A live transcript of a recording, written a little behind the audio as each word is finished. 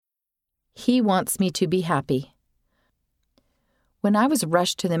He wants me to be happy. When I was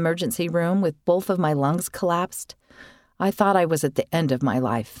rushed to the emergency room with both of my lungs collapsed, I thought I was at the end of my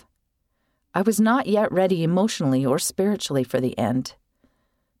life. I was not yet ready emotionally or spiritually for the end,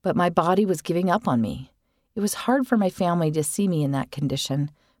 but my body was giving up on me. It was hard for my family to see me in that condition,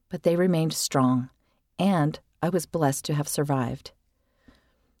 but they remained strong, and I was blessed to have survived.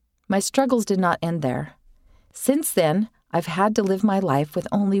 My struggles did not end there. Since then, I've had to live my life with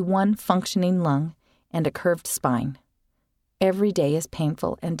only one functioning lung and a curved spine. Every day is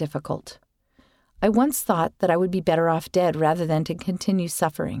painful and difficult. I once thought that I would be better off dead rather than to continue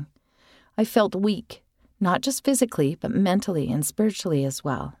suffering. I felt weak, not just physically, but mentally and spiritually as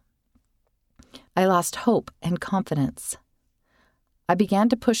well. I lost hope and confidence. I began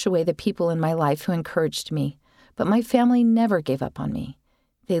to push away the people in my life who encouraged me, but my family never gave up on me.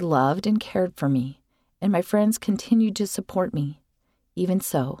 They loved and cared for me, and my friends continued to support me. Even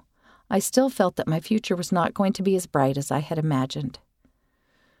so, I still felt that my future was not going to be as bright as I had imagined.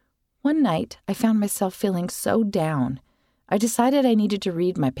 One night, I found myself feeling so down, I decided I needed to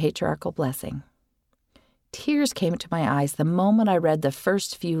read my patriarchal blessing. Tears came to my eyes the moment I read the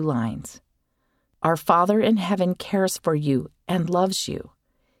first few lines. Our Father in heaven cares for you and loves you.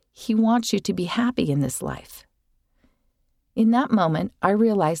 He wants you to be happy in this life. In that moment, I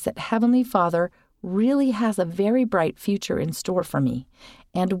realized that Heavenly Father really has a very bright future in store for me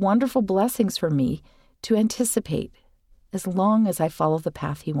and wonderful blessings for me to anticipate as long as I follow the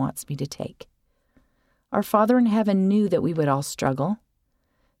path He wants me to take. Our Father in heaven knew that we would all struggle,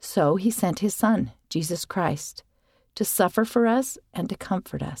 so He sent His Son, Jesus Christ, to suffer for us and to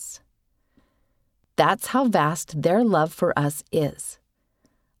comfort us. That's how vast their love for us is.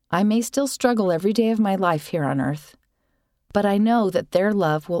 I may still struggle every day of my life here on earth, but I know that their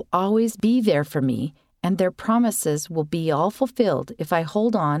love will always be there for me, and their promises will be all fulfilled if I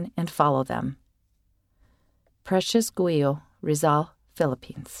hold on and follow them. Precious Guio, Rizal,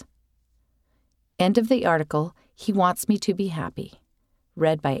 Philippines. End of the article, He Wants Me to Be Happy.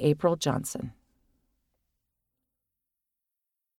 Read by April Johnson.